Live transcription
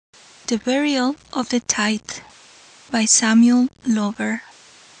The Burial of the Tithe by Samuel Lover.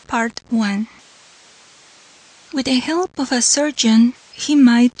 Part 1. With the help of a surgeon he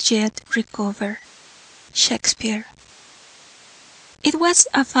might yet recover. Shakespeare. It was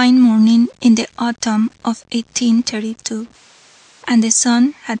a fine morning in the autumn of 1832, and the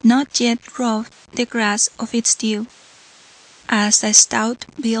sun had not yet robbed the grass of its dew, as a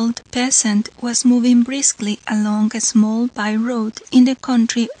stout-built peasant was moving briskly along a small by-road in the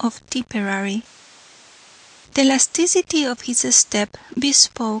country of Tipperary. The elasticity of his step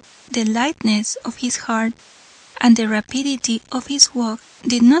bespoke the lightness of his heart, and the rapidity of his walk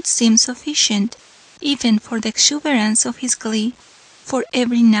did not seem sufficient even for the exuberance of his glee, for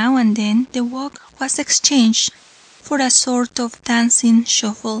every now and then the walk was exchanged for a sort of dancing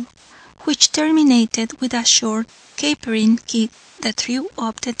shuffle, which terminated with a short capering kick that threw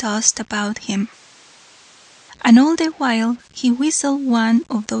up the dust about him. And all the while he whistled one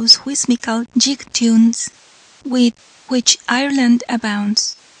of those whimsical jig tunes with which Ireland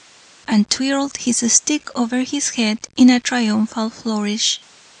abounds, and twirled his stick over his head in a triumphal flourish.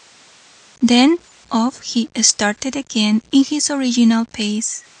 Then off he started again in his original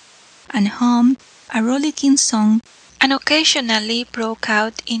pace, and hummed a rollicking song, and occasionally broke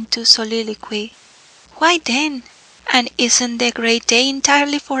out into soliloquy. "Why then, and isn't the great day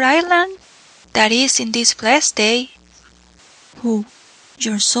entirely for Ireland? That is, in this blessed day." "Who,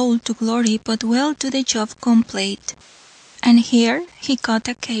 your soul to glory, but well do the job complete." And here he got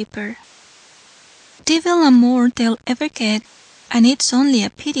a caper. "Divil a more they'll ever get, and it's only a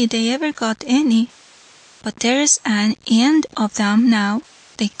pity they ever got any. But there's an end of them now,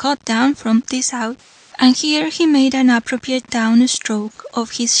 they cut down from this out." And here he made an appropriate down-stroke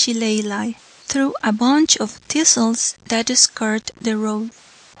of his shillelagh through a bunch of thistles that skirt the road.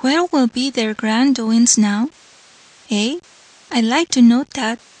 "Where will be their grand doings now? Eh? I'd like to know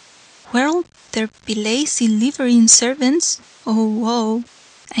that. Where'll there be lazy livering servants? Oh!"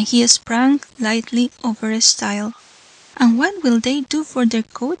 And he sprang lightly over a stile. "And what will they do for their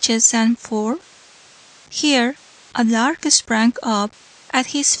coaches and for—" Here a lark sprang up at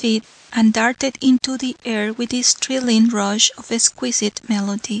his feet and darted into the air with this thrilling rush of exquisite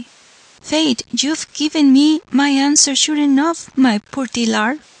melody. "Faith, you've given me my answer sure enough, my purty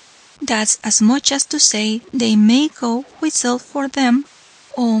lark. That's as much as to say they may go whistle for them.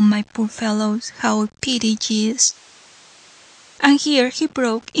 Oh, my poor fellows, how pity yez." And here he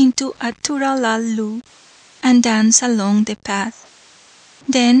broke into a tooralalloo and danced along the path.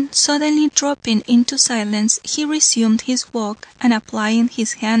 Then, suddenly dropping into silence, he resumed his walk, and applying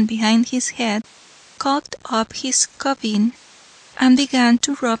his hand behind his head, cocked up his cubeen, and began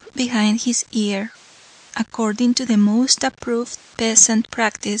to rub behind his ear, according to the most approved peasant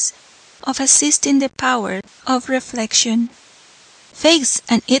practice of assisting the power of reflection. "Faix,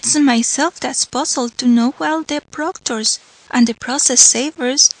 and it's myself that's puzzled to know why the proctors and the process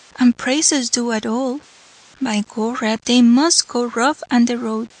savers and praisers do at all. By gorrah, they must go rough on the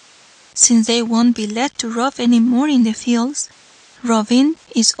road, since they won't be let to rough any more in the fields. Roving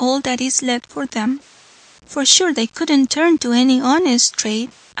is all that is left for them, for sure they couldn't turn to any honest trade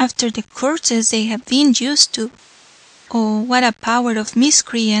after the courses they have been used to. Oh, what a power of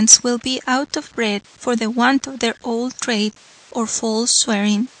miscreants will be out of bread for the want of their old trade or false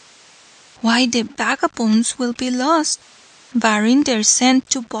swearing. Why, the vagabonds will be lost, barring their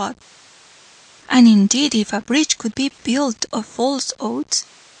scent to bot. And indeed, if a bridge could be built of false oaths,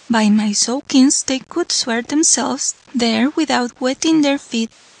 by my soakings they could swear themselves there without wetting their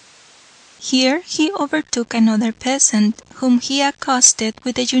feet." Here he overtook another peasant, whom he accosted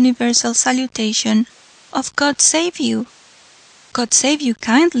with the universal salutation of "God save you." "God save you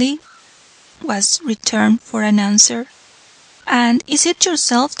kindly," was returned for an answer. "And is it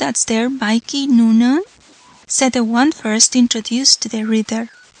yourself that's there, Mikey Noonan?" said the one first introduced to the reader.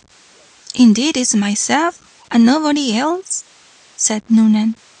 "Indeed it's myself, and nobody else," said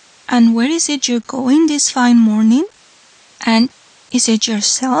Noonan. "And where is it you're going this fine morning? And is it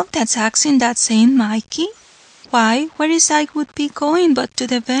yourself that's axing that same Mikey? Why, where is I would be going but to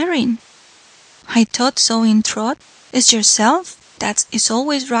the berrin?" "I thought so in troth. It's yourself that is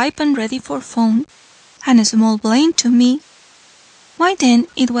always ripe and ready for fun, and small blame to me. Why then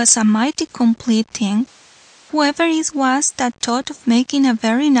it was a mighty complete thing, whoever it was that thought of making a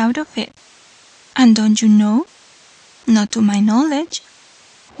berrin out of it. And don't you know?" "Not to my knowledge."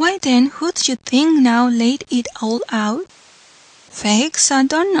 "Why then who'd you think now laid it all out?" "Faix, I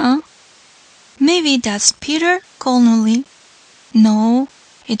dunno. Maybe that's Peter Connolly." "No,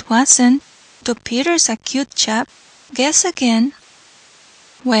 it wasn't, though Peter's a cute chap. Guess again."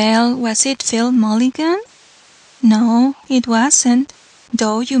 "Well, was it Phil Mulligan?" "No, it wasn't.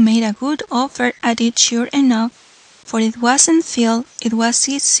 though you made a good offer at it sure enough, for it wasn't Phil, it was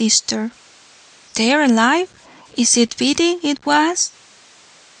his sister. They're alive? Is it Biddy it was?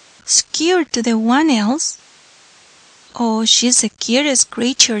 Skeered to the one else? Oh, she's the queerest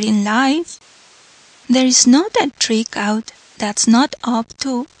creature in life. There's not a trick out that's not up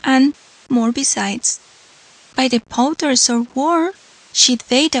to, and more besides. By the powders or war, she'd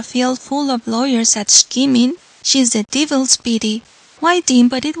bait a field full of lawyers at scheming. She's the devil's Biddy. Why, Dean,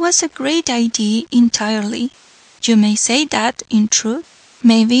 but it was a great idea entirely. You may say that, in truth.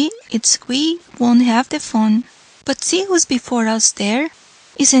 Maybe it's we won't have the fun. But see who's before us there.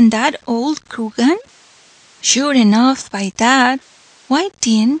 Isn't that old Coogan? Sure enough, by that. Why,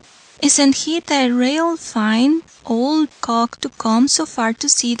 Dean, isn't he the real fine old cock to come so far to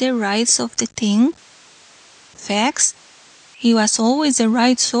see the rights of the thing? Faix, he was always the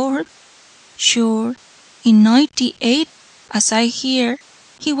right sort. Sure, in '98, as I hear,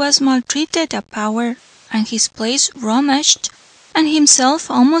 he was maltreated a power, and his place rummaged, and himself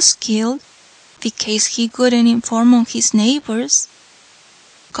almost killed, because he couldn't inform on his neighbours.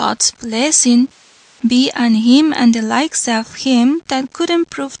 God's blessing be on him and the likes of him that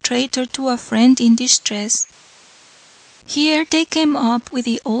couldn't prove traitor to a friend in distress. Here they came up with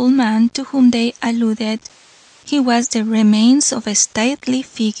the old man to whom they alluded. He was the remains of a stately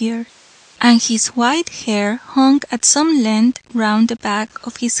figure, and his white hair hung at some length round the back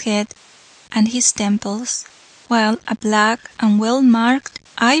of his head and his temples, while a black and well-marked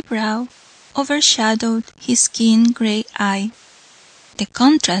eyebrow overshadowed his keen grey eye. The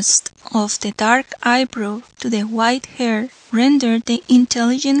contrast of the dark eyebrow to the white hair rendered the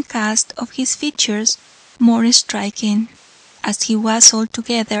intelligent cast of his features more striking, as he was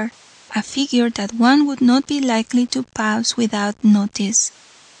altogether a figure that one would not be likely to pass without notice.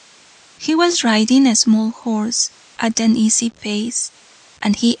 He was riding a small horse at an easy pace,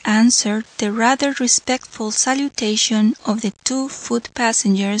 and he answered the rather respectful salutation of the 2 foot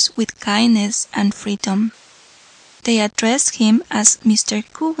passengers with kindness and freedom. They addressed him as Mr.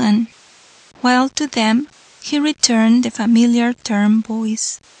 Coogan, while to them he returned the familiar term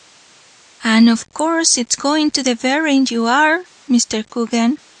boys. "And of course it's going to the berrin you are, Mr.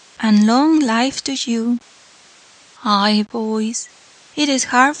 Coogan, and long life to you." "Aye, boys, it is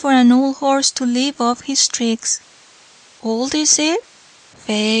hard for an old horse to leave off his tricks." "Old, is it?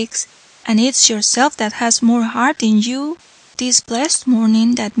 Faix, and it's yourself that has more heart in you this blessed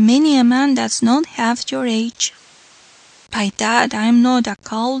morning than many a man that's not half your age." "By that I'm not a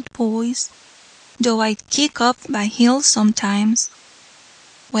cowld, boys, though I'd kick up my heels sometimes."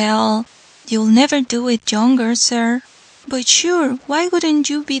 "Well, you'll never do it younger, sir. But sure, why wouldn't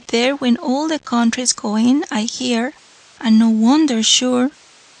you be there when all the country's going, I hear, and no wonder, sure.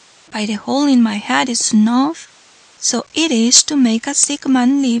 By the hole in my hat is enough, so it is to make a sick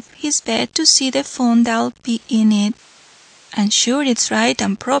man leave his bed to see the fun that'll be in it. And sure it's right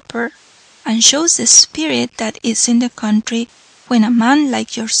and proper, and shows the spirit that is in the country, when a man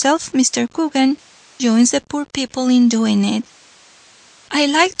like yourself, Mr. Coogan, joins the poor people in doing it." "I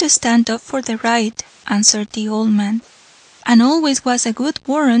like to stand up for the right," answered the old man, "and always was a good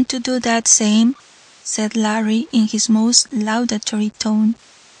warrant to do that same," said Larry in his most laudatory tone.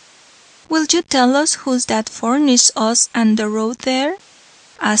 "Will you tell us who's that furnished us and the road there?"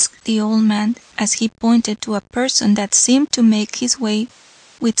 asked the old man, as he pointed to a person that seemed to make his way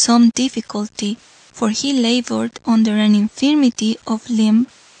with some difficulty, for he laboured under an infirmity of limb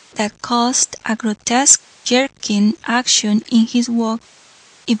that caused a grotesque jerking action in his walk,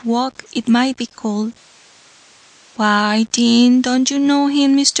 if walk it might be called. "Why, Dean, don't you know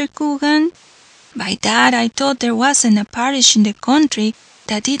him, Mr. Coogan? By that I thought there wasn't a parish in the country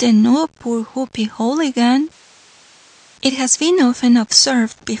that didn't know poor Hoppy Houligan." It has been often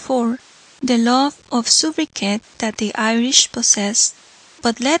observed before, the love of sobriquet that the Irish possess,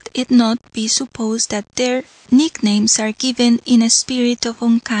 but let it not be supposed that their nicknames are given in a spirit of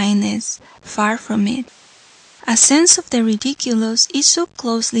unkindness. Far from it. A sense of the ridiculous is so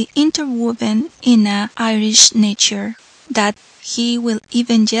closely interwoven in a Irish nature, that he will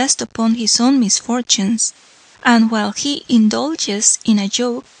even jest upon his own misfortunes, and while he indulges in a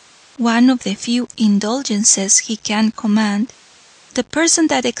joke, one of the few indulgences he can command, the person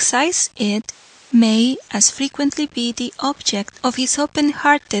that excites it may as frequently be the object of his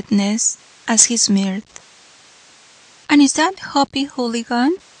open-heartedness as his mirth. "And is that Hoppy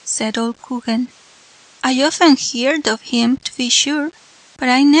Houligan?" said old Coogan. "I often heard of him, to be sure, but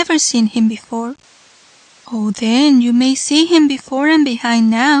I never seen him before." "Oh, then you may see him before and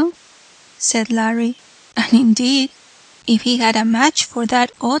behind now," said Larry, "and indeed, if he had a match for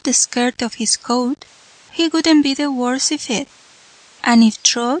that odd skirt of his coat, he wouldn't be the worse of it. and if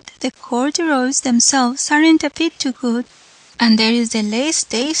trod, the corduroys themselves aren't a bit too good, and there is the least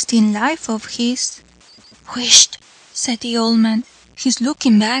taste in life of his." "Whisht!" said the old man. "He's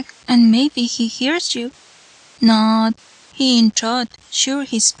looking back, and maybe he hears you." "Not he in trot. Sure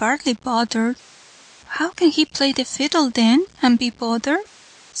he's partly bothered." "How can he play the fiddle then, and be bothered?"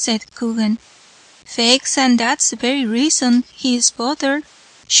 said Coogan. "Faix, and that's the very reason he is bothered.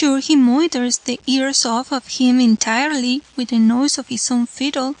 Sure he moidhers the ears off of him entirely with the noise of his own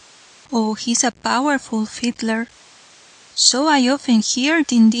fiddle. Oh, he's a powerful fiddler." "So I often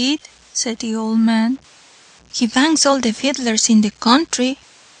heard, indeed," said the old man. "He bangs all the fiddlers in the country,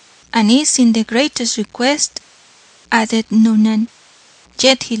 and is in the greatest request," added Noonan.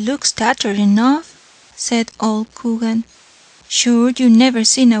 "Yet he looks tattered enough," said old Coogan. "Sure you never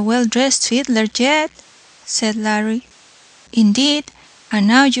seen a well-dressed fiddler yet," said Larry. "Indeed, and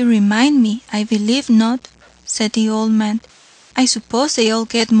now you remind me, I believe not," said the old man. "I suppose they all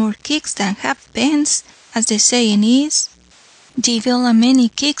get more kicks than halfpence, as the saying is." "Divil a many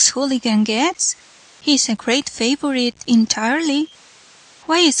kicks Hooligan gets. He's a great favourite entirely."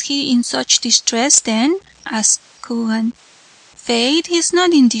 "Why is he in such distress then?" asked Coogan. "Faith, he's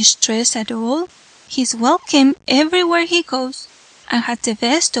not in distress at all. He's welcome everywhere he goes, and has the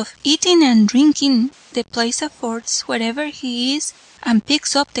best of eating and drinking the place affords wherever he is, and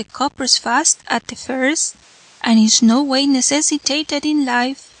picks up the coppers fast at the fairs, and is no way necessitated in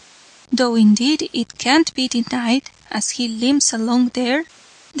life, though indeed it can't be denied, as he limps along there,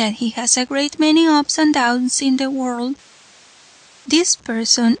 that he has a great many ups and downs in the world." This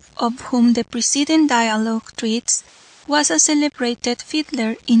person, of whom the preceding dialogue treats, was a celebrated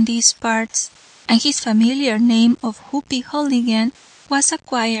fiddler in these parts, and his familiar name of Hoppy Hooligan was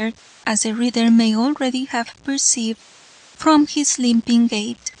acquired, as the reader may already have perceived, from his limping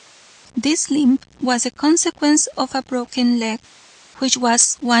gait. This limp was a consequence of a broken leg, which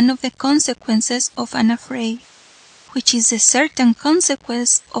was one of the consequences of an affray, which is the certain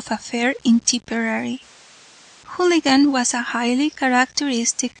consequence of a fair in Tipperary. Hooligan was a highly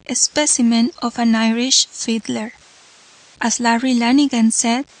characteristic specimen of an Irish fiddler. As Larry Lanigan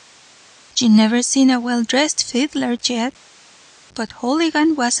said, "You never seen a well-dressed fiddler yet." But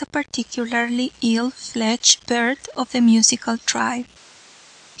Hooligan was a particularly ill-fledged bird of the musical tribe.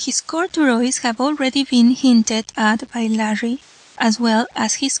 His corduroys have already been hinted at by Larry, as well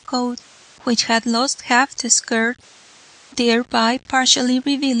as his coat, which had lost half the skirt, thereby partially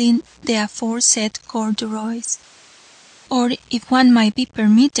revealing the aforesaid corduroys. Or, if one might be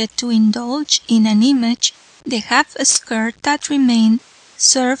permitted to indulge in an image, the half skirt that remained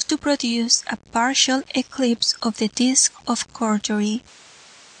served to produce a partial eclipse of the disk of corduroy.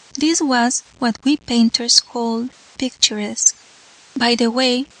 This was what we painters call picturesque. By the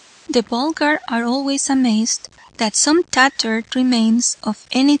way, the vulgar are always amazed that some tattered remains of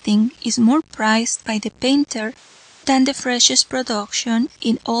anything is more prized by the painter than the freshest production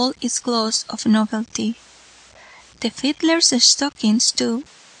in all its gloss of novelty. The fiddler's stockings, too,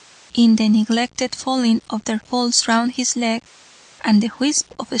 in the neglected falling of their folds round his leg, and the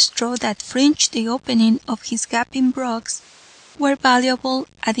wisp of straw that fringed the opening of his gaping brogues, were valuable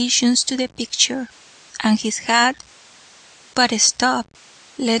additions to the picture, and his hat. But stop,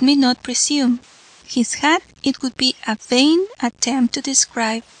 let me not presume. His hat it would be a vain attempt to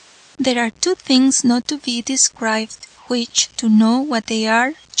describe. There are two things not to be described, which, to know what they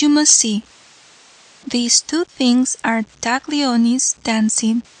are, you must see. These two things are Taglioni's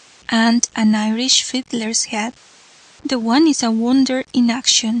dancing, and an Irish fiddler's hat. The one is a wonder in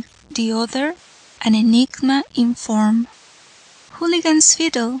action, the other an enigma in form. Hooligan's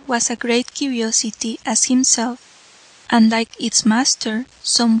fiddle was a great curiosity as himself, and like its master,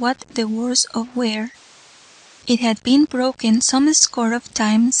 somewhat the worse of wear. It had been broken some score of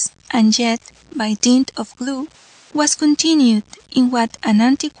times, and yet, by dint of glue, was continued in what an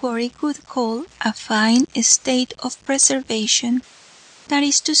antiquary would call a fine state of preservation. That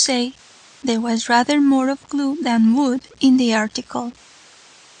is to say, there was rather more of glue than wood in the article.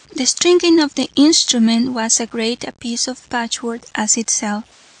 The stringing of the instrument was as great a piece of patchwork as itself,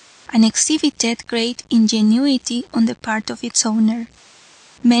 and exhibited great ingenuity on the part of its owner.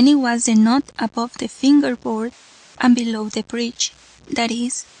 Many was the knot above the fingerboard and below the bridge, that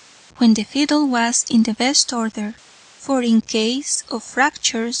is, when the fiddle was in the best order, for in case of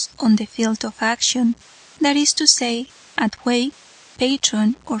fractures on the field of action, that is to say, at wake,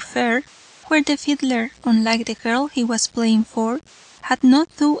 patron, or fair, where the fiddler, unlike the girl he was playing for, had not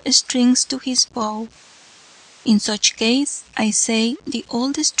two strings to his bow. In such case, I say, the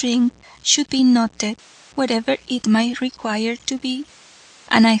old string should be knotted, wherever it might require to be,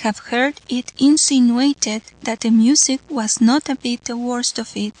 and I have heard it insinuated that the music was not a bit the worst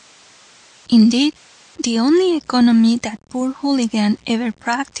of it. Indeed, the only economy that poor Hooligan ever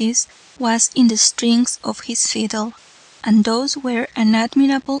practiced was in the strings of his fiddle, and those were an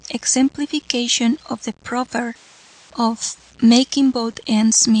admirable exemplification of the proverb of making both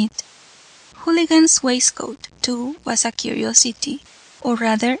ends meet. Hooligan's waistcoat, too, was a curiosity, or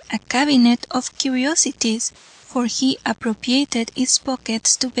rather a cabinet of curiosities, for he appropriated its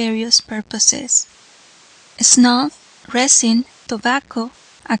pockets to various purposes. Snuff, resin, tobacco,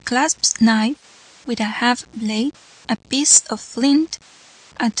 a clasp knife with a half blade, a piece of flint,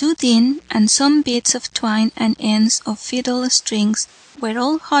 a dudeen, and some bits of twine and ends of fiddle strings were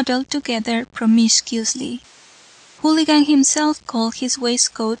all huddled together promiscuously. Hooligan himself called his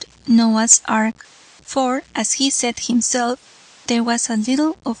waistcoat Noah's Ark, for, as he said himself, there was a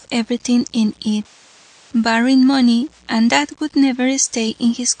little of everything in it, barring money, and that would never stay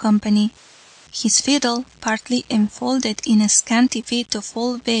in his company. His fiddle, partly enfolded in a scanty bit of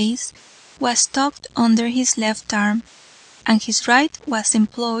old baize, was tucked under his left arm, and his right was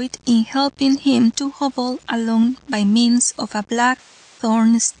employed in helping him to hobble along by means of a black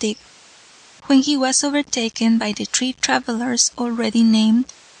thorn stick, when he was overtaken by the 3 travellers already named,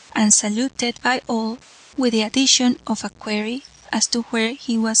 and saluted by all, with the addition of a query as to where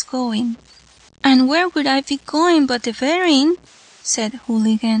he was going. "And where would I be going but the berrin'?" said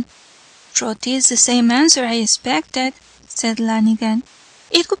Hooligan. "Troth, 'tis the same answer I expected," said Lanigan.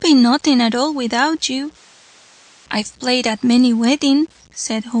 "It would be nothing at all without you." "I've played at many weddings,"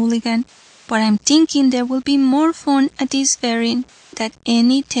 said Hooligan, "but I'm thinking there will be more fun at this berrin' than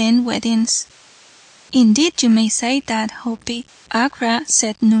any 10 weddings." "Indeed you may say that, Hoppy." "Agra,"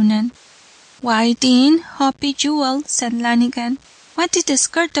 said Noonan. "Why then, Hoppy Jewel," said Lanigan, "what did the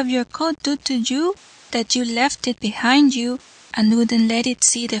skirt of your coat do to you, that you left it behind you, and wouldn't let it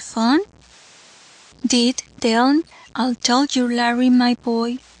see the fun?" "Did, then, I'll tell you, Larry, my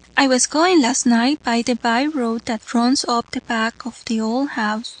boy. I was going last night by the by road that runs up the back of the old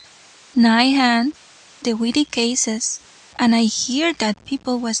house, nigh hand the Widdy Cases, and I hear that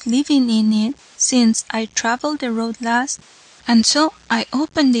people was living in it since I travelled the road last, and so I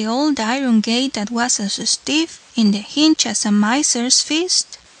opened the old iron gate that was as stiff in the hinge as a miser's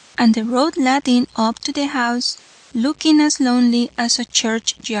fist, and the road leading up to the house looking as lonely as a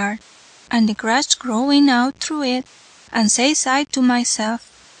churchyard, and the grass growing out through it, and says I to myself,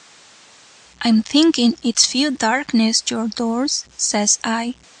 'I'm thinking it's few darkness your doors,' says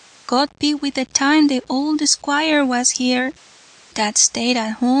I. God be with the time the old squire was here, that stayed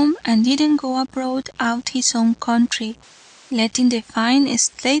at home and didn't go abroad out his own country, letting the fine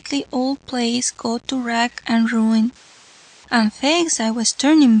stately old place go to wrack and ruin. And faix I was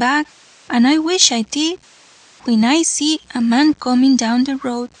turning back, and I wish I did, when I see a man coming down the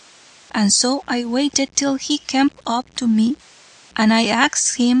road, and so I waited till he came up to me, and I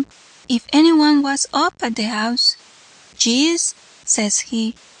asked him if anyone was up at the house. 'Yes,' says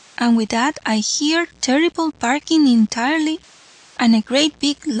he, and with that I hear terrible barking entirely, and a great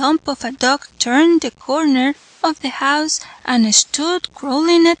big lump of a dog turned the corner of the house and stood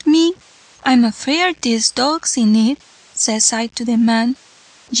growling at me. 'I'm afraid there's dogs in it,' says I to the man.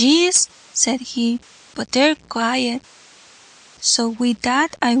 'Yes,' said he, 'but they're quiet.' So with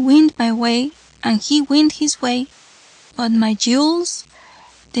that I went my way, and he went his way. But my jewels,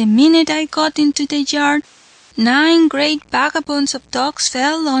 the minute I got into the yard, 9 great vagabonds of dogs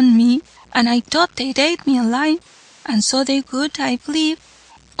fell on me, and I thought they'd ate me alive, and so they would, I believe,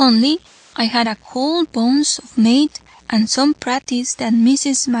 only I had a cold bones of meat and some practice that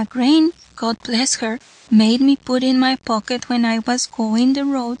Mrs. McGrain, God bless her, made me put in my pocket when I was going the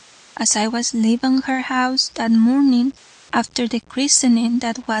road, as I was leaving her house that morning after the christening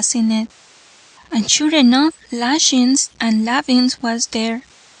that was in it. And sure enough, lashings and lavings was there.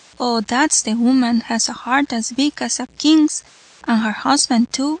 Oh, that's the woman has a heart as big as a king's, and her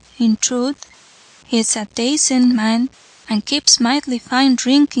husband too, in truth. He's a decent man, and keeps mighty fine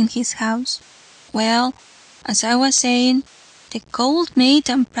drink in his house. Well, as I was saying, the cold meat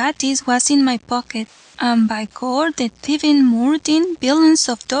and practice was in my pocket, and by God the thieving murdering villains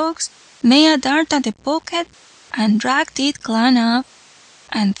of dogs made a dart at the pocket, and dragged it clean off,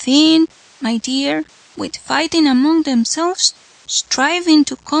 and then, my dear, with fighting among themselves, striving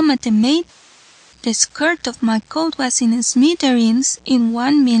to come at the mate, the skirt of my coat was in smithereens in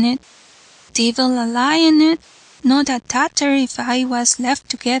 1 minute. Devil a lie in it, not a tatter if I was left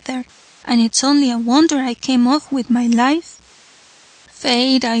together, and it's only a wonder I came off with my life."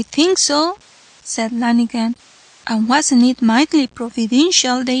 "Faith, I think so," said Lanigan. "And wasn't it mighty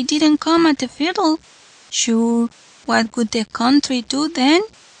providential they didn't come at the fiddle? Sure, What would the country do then?"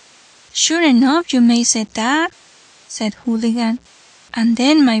 "Sure enough, you may say that," said Hooligan, "and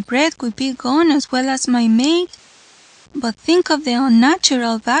then my bread would be gone as well as my mate. But think of the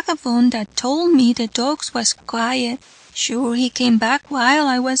unnatural vagabond that told me the dogs was quiet. Sure, he came back while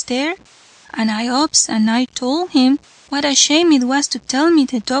I was there, and I ups and I told him what a shame it was to tell me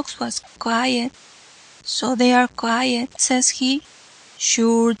the dogs was quiet. 'So they are quiet,' says he.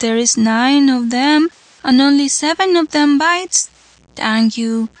 'Sure, there is 9 of them, and only 7 of them bites.' 'Thank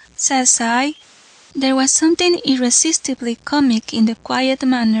you,' says I." There was something irresistibly comic in the quiet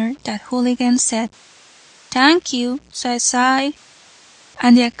manner that Hooligan said, "Thank you," says I,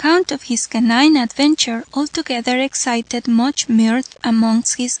 and the account of his canine adventure altogether excited much mirth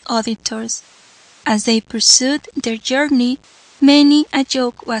amongst his auditors. As they pursued their journey, many a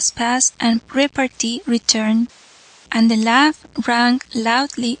joke was passed and repartee returned, and the laugh rang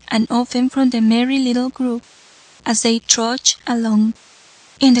loudly and often from the merry little group as they trudged along.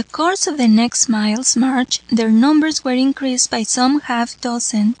 In the course of the next mile's march their numbers were increased by some half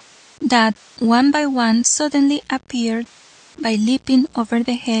dozen, that one by one suddenly appeared by leaping over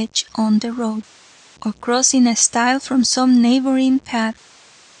the hedge on the road, or crossing a stile from some neighbouring path.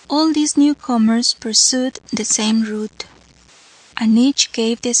 All these newcomers pursued the same route, and each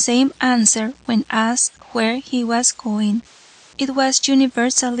gave the same answer when asked where he was going. It was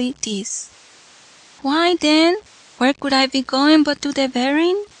universally this: "Why, then, where could I be going but to the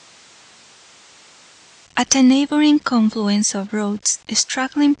berrin?" At a neighbouring confluence of roads,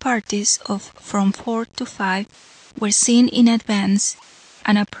 straggling parties of from 4 to 5 were seen in advance,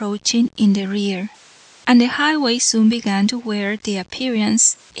 and approaching in the rear, and the highway soon began to wear the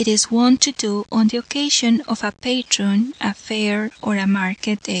appearance it is wont to do on the occasion of a patron, a fair, or a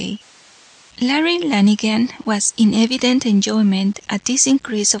market day. Larry Lanigan was in evident enjoyment at this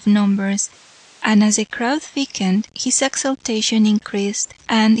increase of numbers, and as the crowd thickened his exultation increased,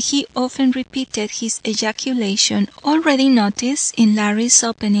 and he often repeated his ejaculation already noticed in Larry's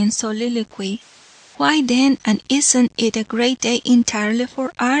opening soliloquy: "Why then, and isn't it a great day entirely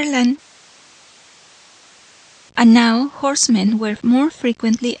for Ireland?" And now horsemen were more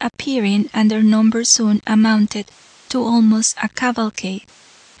frequently appearing, and their numbers soon amounted to almost a cavalcade,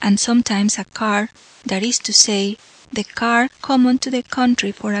 and sometimes a car, that is to say, the car common to the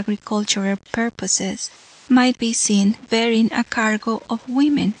country for agricultural purposes, might be seen bearing a cargo of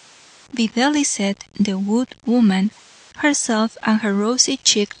women, viz., the wood woman herself and her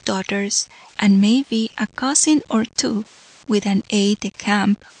rosy-cheeked daughters, and maybe a cousin or two, with an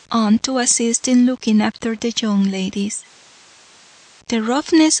aide-de-camp on to assist in looking after the young ladies. The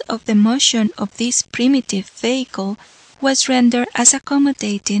roughness of the motion of this primitive vehicle was rendered as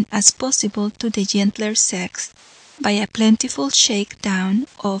accommodating as possible to the gentler sex by a plentiful shake-down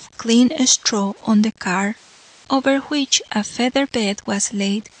of clean straw on the car, over which a feather bed was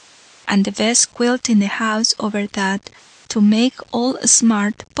laid, and the best quilt in the house over that, to make all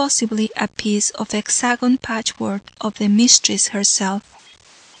smart, possibly a piece of hexagon patchwork of the mistress herself,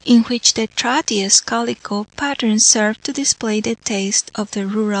 in which the tradiest calico pattern served to display the taste of the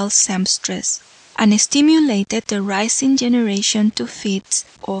rural seamstress, and stimulated the rising generation to feats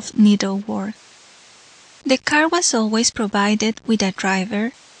of needlework. The car was always provided with a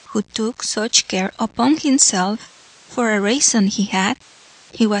driver, who took such care upon himself, for a reason he had.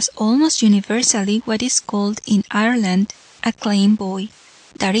 He was almost universally what is called in Ireland a clane boy,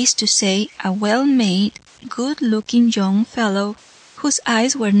 that is to say, a well-made, good-looking young fellow, whose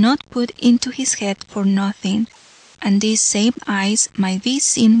eyes were not put into his head for nothing, and these same eyes might be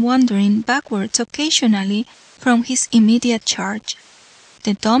seen wandering backwards occasionally from his immediate charge,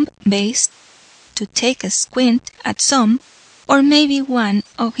 the dumb beast, to take a squint at some, or maybe one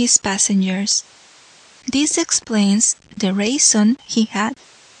of his passengers. This explains the reason he had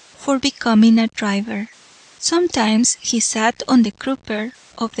for becoming a driver. Sometimes he sat on the crupper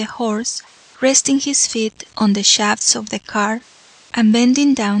of the horse, resting his feet on the shafts of the car, and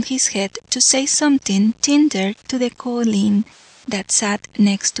bending down his head to say something tender to the colleen that sat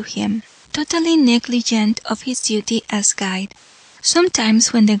next to him, totally negligent of his duty as guide.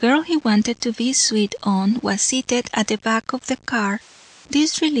 Sometimes when the girl he wanted to be sweet on was seated at the back of the car,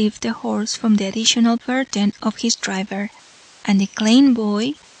 this relieved the horse from the additional burden of his driver, and the clane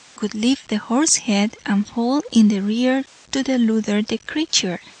boy could lift the horse's head and fall in the rear to deluder the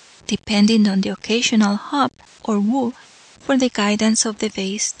creature, depending on the occasional hop or whoop for the guidance of the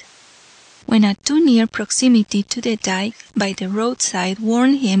beast, when a too near proximity to the dyke by the roadside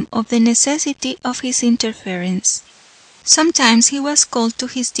warned him of the necessity of his interference. Sometimes he was called to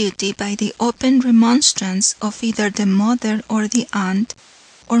his duty by the open remonstrance of either the mother or the aunt,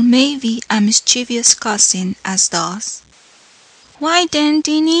 or maybe a mischievous cousin as does." "Why then,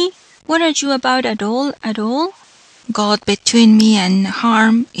 Dinny, what are you about at all? God between me and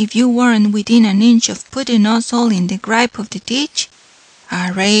harm, if you weren't within an inch of putting us all in the gripe of the ditch.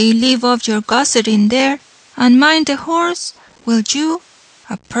 Array, leave off your gossiping there, and mind the horse, will you?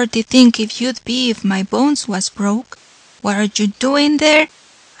 A purty thing if you'd be if my bones was broke. What are you doing there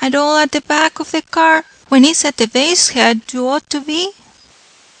at all at the back of the car, when it's at the base head you ought to be?"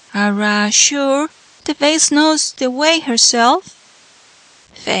 "Arrah, sure, the base knows the way herself."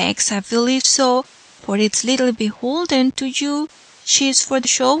 "Faix, I believe so, for it's little beholden to you she's for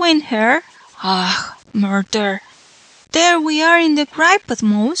showing her. Ah, murder! There we are in the gripe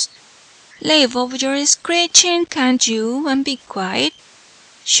a'most. Lave off your screeching, can't you, and be quiet.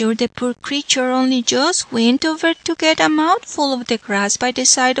 Sure the poor creature only just went over to get a mouthful of the grass by the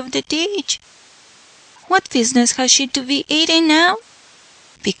side of the ditch. What business has she to be eating now?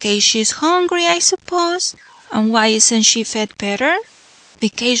 Because she's hungry, I suppose. And why isn't she fed better?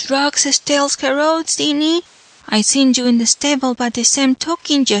 Because Rux steals her oats, Dinny. I seen you in the stable by the same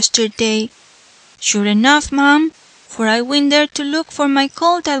token yesterday. Sure enough, ma'am, for I went there to look for my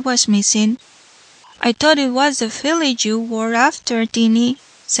colt that was missing." "I thought it was the filly you were after, Dinny,"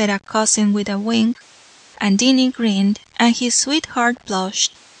 said a cousin with a wink, and Dinny grinned, and his sweetheart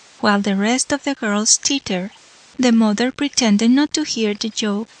blushed, while the rest of the girls tittered. The mother pretended not to hear the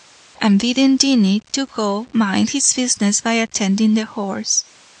joke, and bidding Dinny to go mind his business by attending the horse.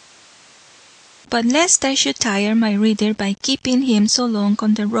 But lest I should tire my reader by keeping him so long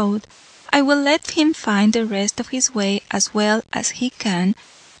on the road, I will let him find the rest of his way as well as he can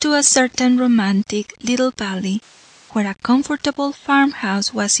to a certain romantic little valley, where a comfortable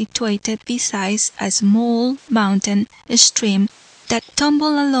farmhouse was situated beside a small mountain stream that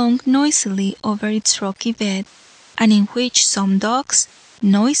tumbled along noisily over its rocky bed, and in which some dogs,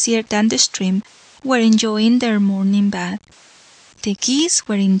 noisier than the stream, were enjoying their morning bath. The geese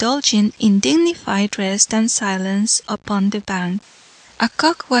were indulging in dignified rest and silence upon the bank. A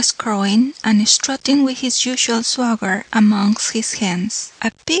cock was crowing and strutting with his usual swagger amongst his hens.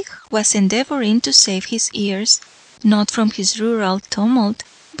 A pig was endeavouring to save his ears, not from his rural tumult,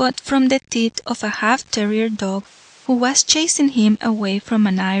 but from the teeth of a half-terrier dog, who was chasing him away from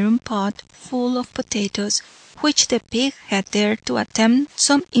an iron pot full of potatoes, which the pig had dared to attempt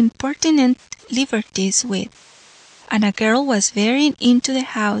some impertinent liberties with. And a girl was bearing into the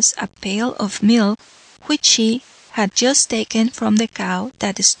house a pail of milk, which she had just taken from the cow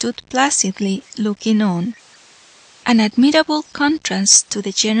that stood placidly looking on, an admirable contrast to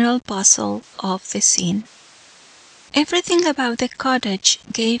the general bustle of the scene. Everything about the cottage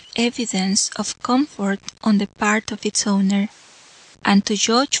gave evidence of comfort on the part of its owner, and to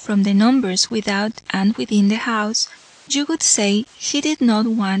judge from the numbers without and within the house, you would say he did not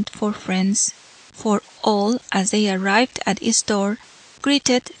want for friends, for all, as they arrived at its door,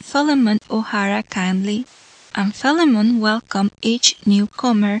 greeted Philemon O'Hara kindly, and Philemon welcomed each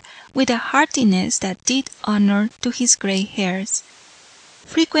newcomer with a heartiness that did honour to his grey hairs.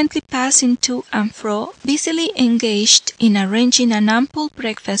 Frequently passing to and fro, busily engaged in arranging an ample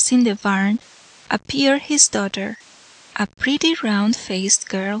breakfast in the barn, appeared his daughter, a pretty round-faced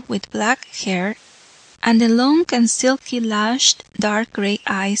girl with black hair, and the long and silky lashed dark grey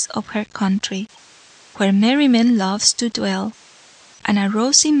eyes of her country, where merriment loves to dwell, and a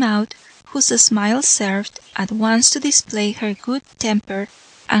rosy mouth whose smile served at once to display her good temper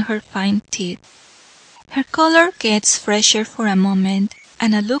and her fine teeth. Her colour gets fresher for a moment,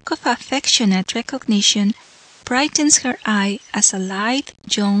 and a look of affectionate recognition brightens her eye as a lithe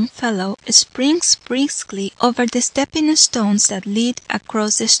young fellow springs briskly over the stepping stones that lead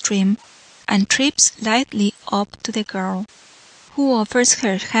across the stream, and trips lightly up to the girl, who offers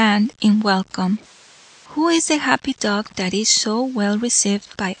her hand in welcome. Who is the happy dog that is so well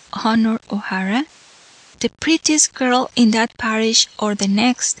received by Honor O'Hara? The prettiest girl in that parish or the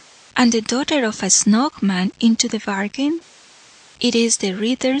next, and the daughter of a snug man into the bargain? It is the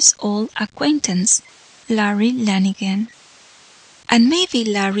reader's old acquaintance, Larry Lanigan. And maybe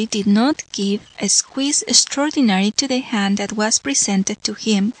Larry did not give a squeeze extraordinary to the hand that was presented to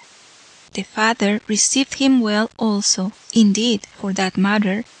him. The father received him well also. Indeed, for that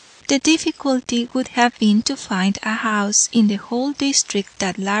matter, the difficulty would have been to find a house in the whole district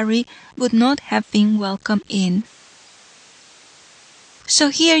that Larry would not have been welcome in. "So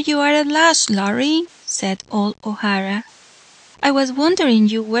here you are at last, Larry," said old O'Hara. "I was wondering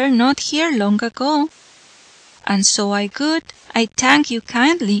you were not here long ago." "And so I would, I thank you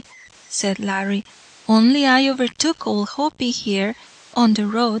kindly," said Larry, "only I overtook old Hoppy here on the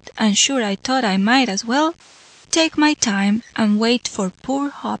road, and sure I thought I might as well take my time and wait for poor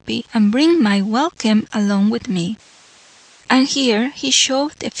Hoppy and bring my welcome along with me." And here he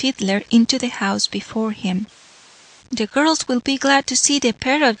shoved the fiddler into the house before him. "The girls will be glad to see the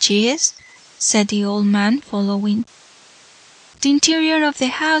pair of yez," said the old man, following. The interior of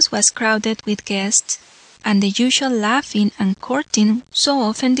the house was crowded with guests, and the usual laughing and courting so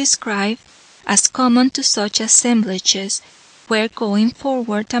often described as common to such assemblages were going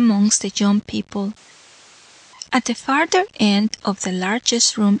forward amongst the young people. At the farther end of the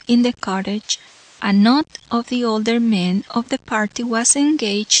largest room in the cottage, a knot of the older men of the party was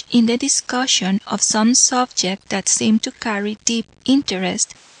engaged in the discussion of some subject that seemed to carry deep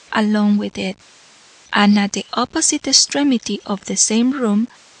interest along with it, and at the opposite extremity of the same room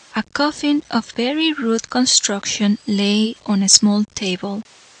a coffin of very rude construction lay on a small table,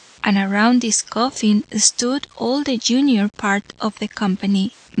 and around this coffin stood all the junior part of the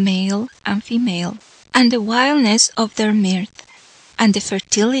company, male and female, and the wildness of their mirth, and the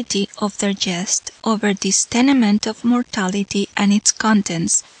fertility of their jest over this tenement of mortality and its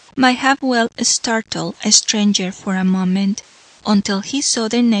contents might have well startled a stranger for a moment, until he saw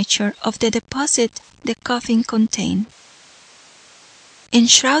the nature of the deposit the coffin contained.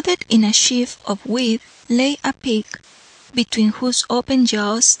 Enshrouded in a sheaf of wheat lay a pig, between whose open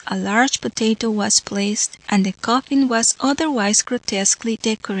jaws a large potato was placed, and the coffin was otherwise grotesquely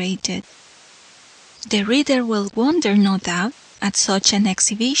decorated. The reader will wonder, no doubt, at such an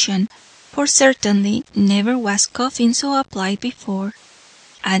exhibition, for certainly never was coffin so applied before,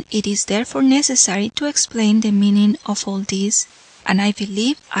 and it is therefore necessary to explain the meaning of all this, and I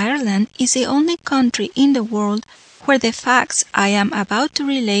believe Ireland is the only country in the world where the facts I am about to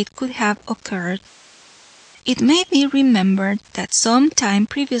relate could have occurred. It may be remembered that some time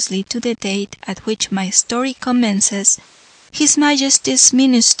previously to the date at which my story commences, His Majesty's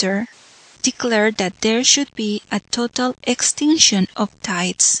Minister declared that there should be a total extinction of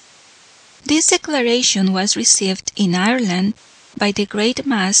tithes. This declaration was received in Ireland by the great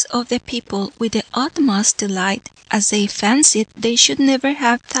mass of the people with the utmost delight, as they fancied they should never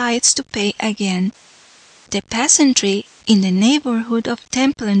have tithes to pay again. The peasantry in the neighbourhood of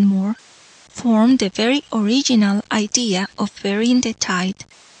Templemore formed the very original idea of burying the tithe.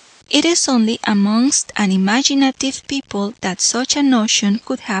 It is only amongst an imaginative people that such a notion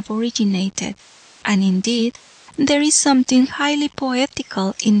could have originated, and indeed there is something highly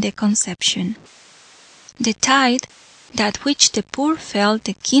poetical in the conception. The tithe, that which the poor felt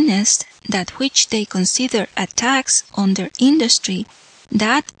the keenest, that which they considered a tax on their industry,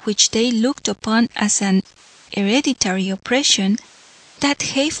 that which they looked upon as an hereditary oppression, that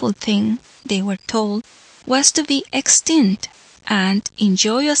hateful thing, they were told, was to be extinct, and in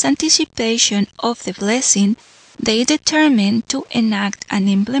joyous anticipation of the blessing, they determined to enact an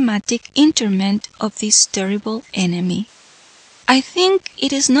emblematic interment of this terrible enemy. I think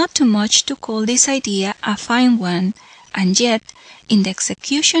it is not too much to call this idea a fine one, and yet, in the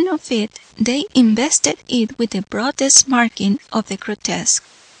execution of it, they invested it with the broadest marking of the grotesque.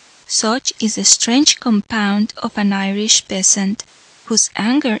 Such is the strange compound of an Irish peasant, whose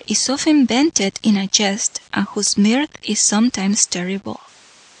anger is often vented in a jest, and whose mirth is sometimes terrible.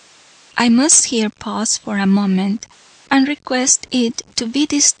 I must here pause for a moment, and request it to be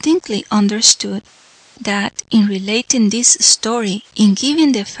distinctly understood, that in relating this story, in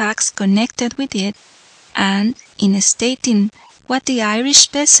giving the facts connected with it, and in stating what the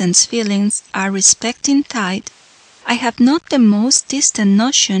Irish peasant's feelings are respecting tithe, I have not the most distant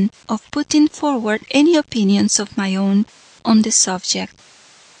notion of putting forward any opinions of my own on the subject.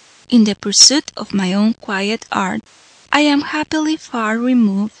 In the pursuit of my own quiet art, I am happily far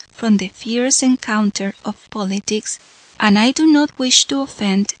removed from the fierce encounter of politics, and I do not wish to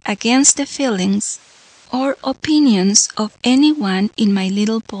offend against the feelings or opinions of any one in my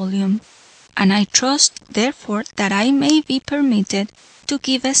little volume, and I trust therefore that I may be permitted to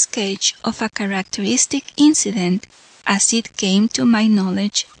give a sketch of a characteristic incident as it came to my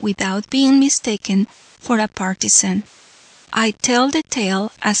knowledge without being mistaken for a partisan. I tell the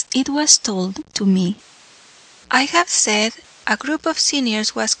tale as it was told to me. I have said a group of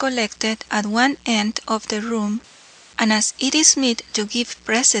seniors was collected at one end of the room, and as it is meet to give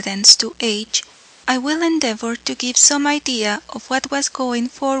precedence to age, I will endeavour to give some idea of what was going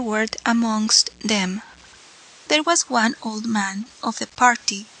forward amongst them. There was one old man of the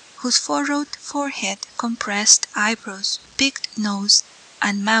party, whose furrowed forehead, compressed eyebrows, picked nose,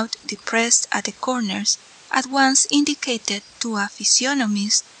 and mouth depressed at the corners, at once indicated to a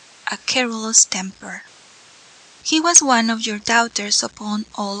physiognomist a querulous temper. He was one of your doubters upon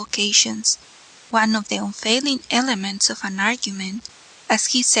all occasions, one of the unfailing elements of an argument. As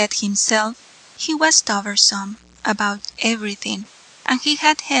he said himself, he was doversome about everything, and he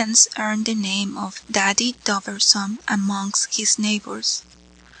had hence earned the name of Daddy Doversome amongst his neighbours.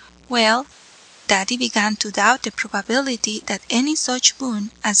 Well, Daddy began to doubt the probability that any such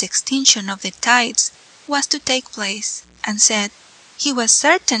boon as the extinction of the tides was to take place, and said he was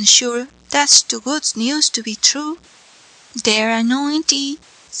certain sure that's too good news to be true. "There anointy,"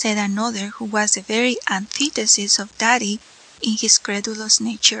 said another, who was the very antithesis of Daddy in his credulous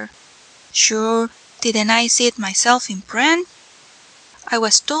nature. "Sure, didn't I see it myself in print?" "I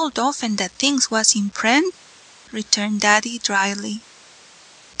was told often that things was in print," returned Daddy dryly,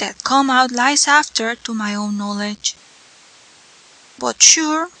 "that come out lies after, to my own knowledge." "But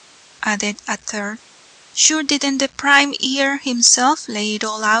sure," added a third, "sure didn't the Prime Ear himself lay it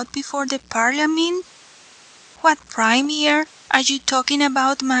all out before the Parliament?" "What Prime Ear are you talking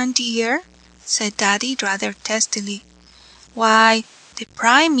about, man dear?" said Daddy rather testily. "Why, the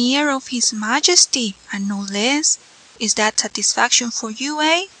Prime Ear of His Majesty, and no less. Is that satisfaction for you,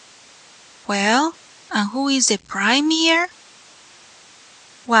 eh?" "Well, and who is the Prime Ear?"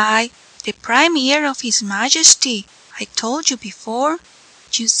 "Why, the Prime Ear of His Majesty, I told you before.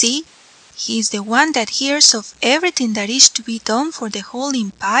 You see, he is the one that hears of everything that is to be done for the whole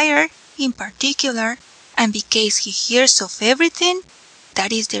empire in particular, and because he hears of everything,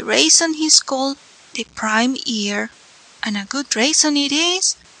 that is the reason he is called the Prime Ear, and a good reason it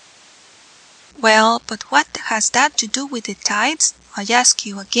is." "Well, but what has that to do with the tides, I ask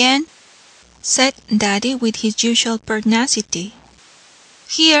you again?" said Daddy with his usual pertinacity.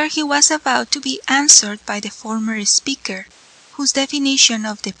 Here he was about to be answered by the former speaker, whose definition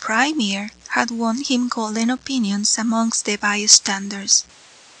of the Prime Ear had won him golden opinions amongst the bystanders,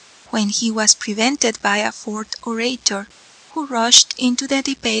 when he was prevented by a fourth orator, who rushed into the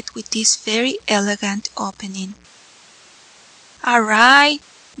debate with this very elegant opening. "Arrah,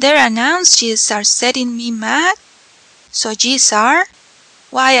 there announced yez are setting me mad. So yez are.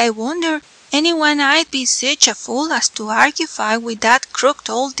 Why, I wonder any one 'id be sich a fool as to argufy with that crooked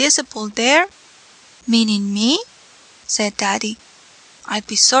old disciple there." "Meaning me?" said Daddy. "I'd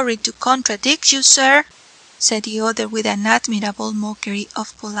be sorry to contradict you, sir," said the other with an admirable mockery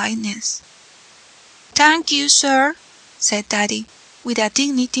of politeness. "Thank you, sir," said Daddy, with a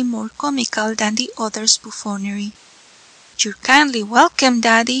dignity more comical than the other's buffoonery. "You're kindly welcome,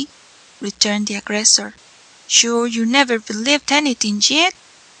 Daddy," returned the aggressor. "Sure you never believed anything yet,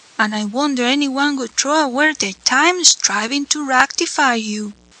 and I wonder any one would throw away their time striving to rectify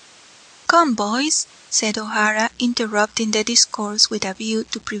you." "Come, boys," said O'Hara, interrupting the discourse with a view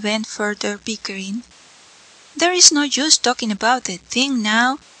to prevent further bickering. "There is no use talking about the thing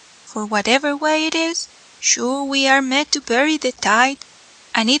now, for whatever way it is, sure we are met to bury the tide,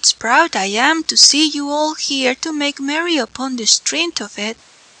 and it's proud I am to see you all here to make merry upon the strength of it,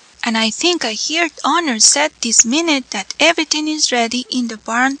 and I think I heard Honor said this minute that everything is ready in the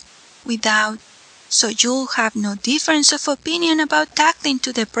barn without, so you'll have no difference of opinion about tackling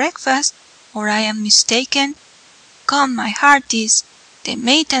to the breakfast, or I am mistaken. Come, my hearties, the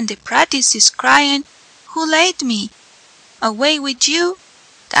mate and the practice is crying, 'Who laid me?' Away with you,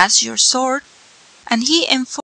 that's your sort," and he enforced